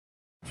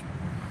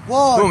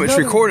Whoa, no, it's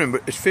recording,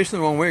 but it's facing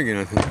the wrong way again,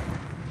 I think.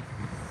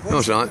 No,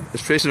 it's not.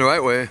 It's facing the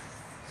right way.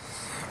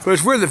 But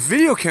it's where the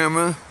video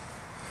camera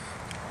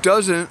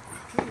doesn't.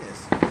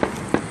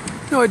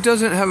 No, it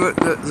doesn't have a.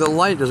 The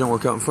light doesn't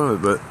work out in front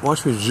of it, but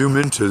watch me zoom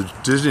into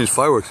Disney's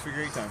fireworks.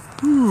 Figure eight time.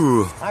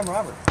 Ooh. I'm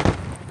Robert.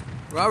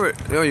 Robert,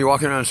 you know, you're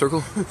walking around in a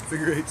circle?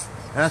 Figure eight.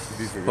 Has to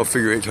be figure eight. Oh,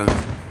 figure eight time.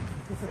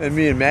 And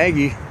me and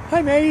Maggie.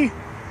 Hi, Maggie.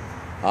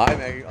 Hi,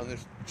 Maggie. On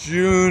this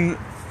June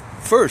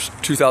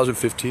 1st,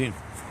 2015.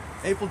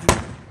 April, June.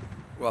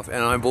 We're off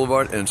Anaheim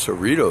Boulevard and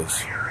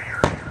Cerritos.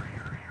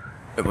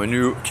 At my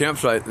new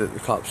campsite that the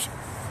cops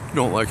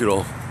don't like at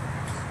all.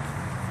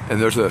 And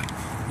there's the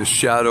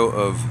shadow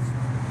of,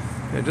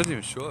 it doesn't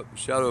even show up, the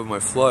shadow of my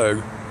flag,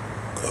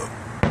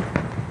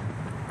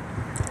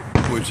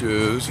 which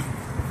is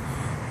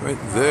right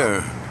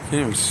there. Can't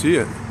even see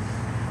it.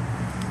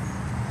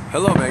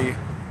 Hello, Maggie.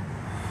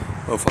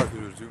 Oh fuck,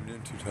 it was zoomed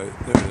in too tight.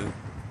 There it is.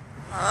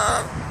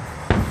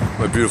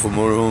 My beautiful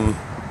motorhome.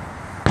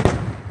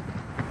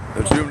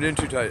 It's zoomed in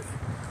too tight.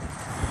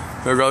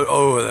 There goes,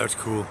 oh, that's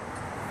cool.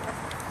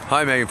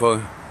 Hi, Maggie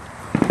Paul.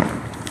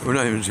 We're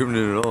not even zoomed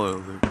in at all, I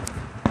don't think.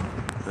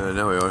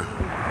 Now we are.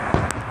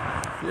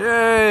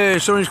 Yay!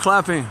 Somebody's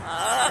clapping.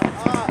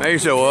 Maggie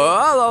said, well,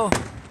 hello.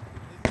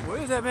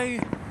 What is that,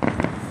 Maggie?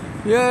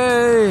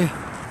 Yay!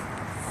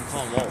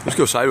 Let's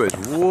go sideways.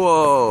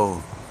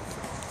 Whoa!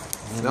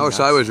 Now we're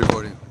sideways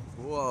recording.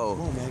 Whoa!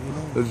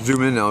 Let's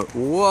zoom in now.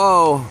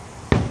 Whoa!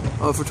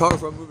 Oh,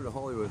 photographer, I'm moving to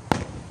Hollywood.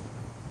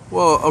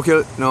 Whoa!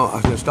 Okay, no, I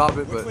was gonna stop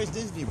it, but. Which way's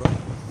Disney, bro?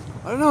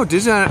 I don't know.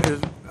 Disney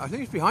is. I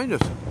think it's behind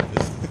us.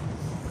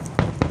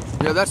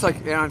 Yeah, that's like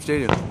Anaheim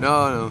Stadium.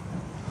 No.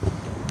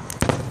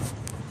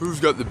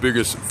 Who's got the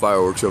biggest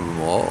fireworks of them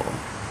all?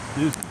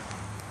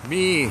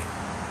 Me.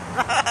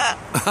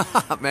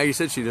 Maggie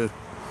said she did.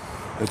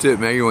 That's it.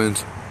 Maggie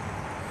wins.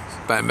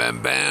 Bam,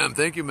 bam, bam.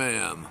 Thank you,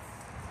 ma'am.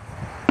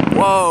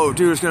 Whoa,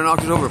 dude, it's gonna knock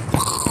us over.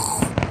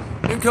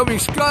 Incoming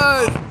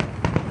Scud.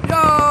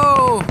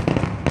 Yo!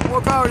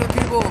 More power to the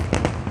people.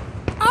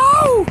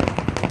 Ow!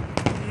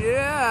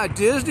 Yeah,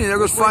 Disney. There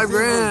goes $5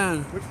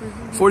 grand.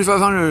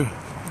 4,500.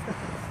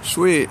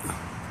 Sweet.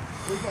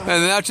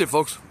 And that's it,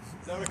 folks. Is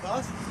that what it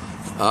costs?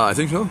 I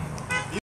think so.